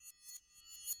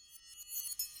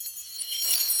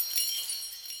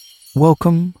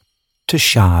Welcome to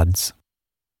Shards,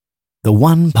 the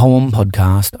one poem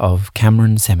podcast of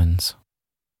Cameron Simmons.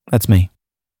 That's me.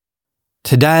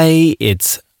 Today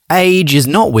it's Age is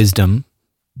not wisdom,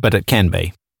 but it can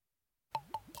be.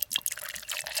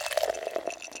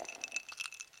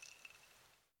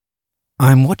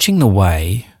 I'm watching the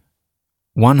way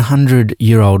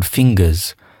 100-year-old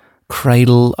fingers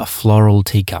cradle a floral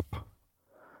teacup,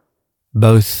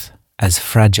 both as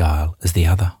fragile as the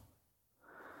other.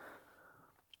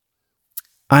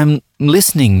 I'm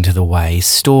listening to the way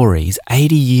stories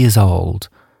 80 years old,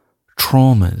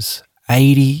 traumas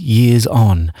 80 years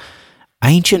on,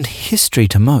 ancient history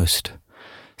to most,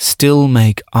 still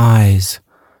make eyes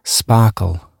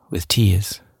sparkle with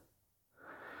tears.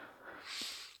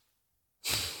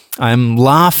 I'm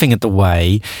laughing at the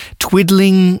way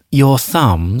twiddling your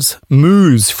thumbs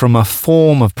moves from a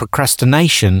form of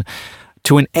procrastination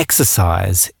to an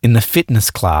exercise in the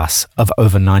fitness class of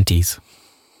over 90s.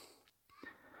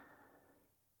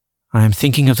 I am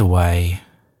thinking of the way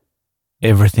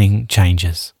everything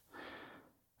changes.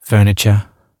 Furniture,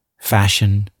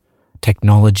 fashion,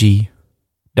 technology,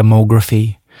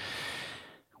 demography,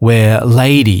 where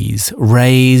ladies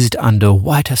raised under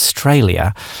white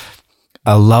Australia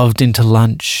are loved into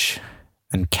lunch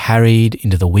and carried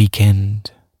into the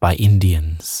weekend by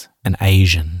Indians and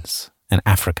Asians and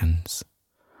Africans.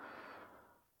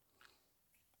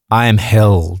 I am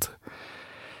held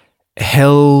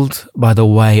by the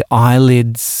way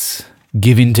eyelids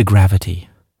give in to gravity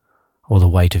or the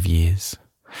weight of years,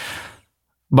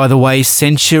 by the way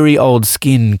century-old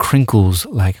skin crinkles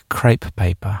like crepe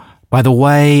paper, by the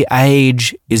way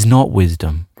age is not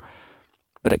wisdom,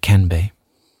 but it can be.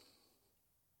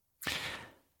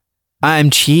 I am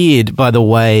cheered by the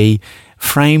way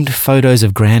framed photos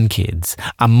of grandkids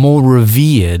are more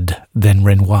revered than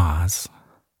Renoirs.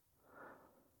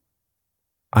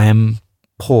 I am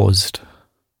paused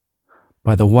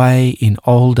by the way in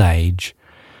old age,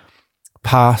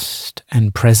 past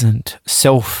and present,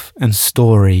 self and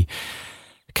story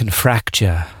can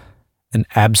fracture and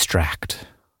abstract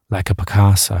like a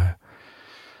Picasso,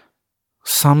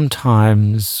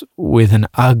 sometimes with an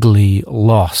ugly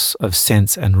loss of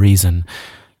sense and reason,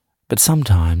 but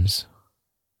sometimes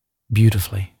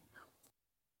beautifully.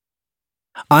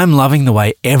 I'm loving the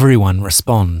way everyone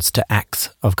responds to acts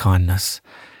of kindness,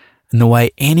 and the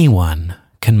way anyone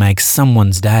can make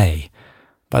someone's day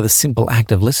by the simple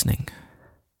act of listening.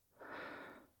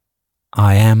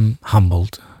 I am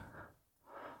humbled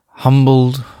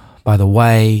by the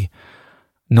way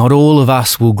not all of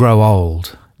us will grow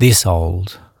old, this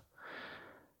old,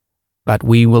 but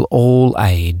we will all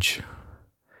age,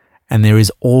 and there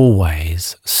is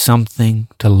always something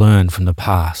to learn from the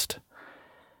past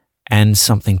and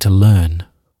something to learn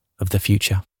of the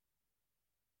future.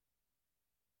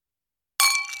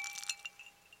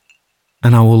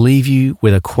 And I will leave you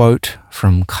with a quote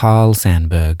from Carl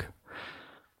Sandburg.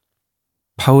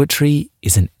 Poetry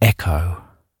is an echo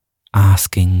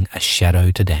asking a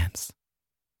shadow to dance.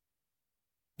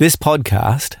 This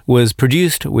podcast was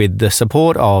produced with the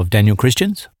support of Daniel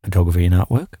Christians, photography and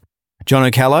artwork, John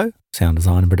O'Callo, sound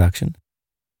design and production,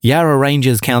 Yarra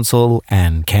Rangers Council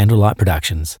and Candlelight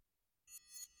Productions.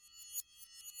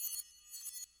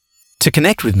 To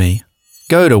connect with me,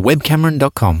 go to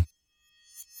webcameron.com.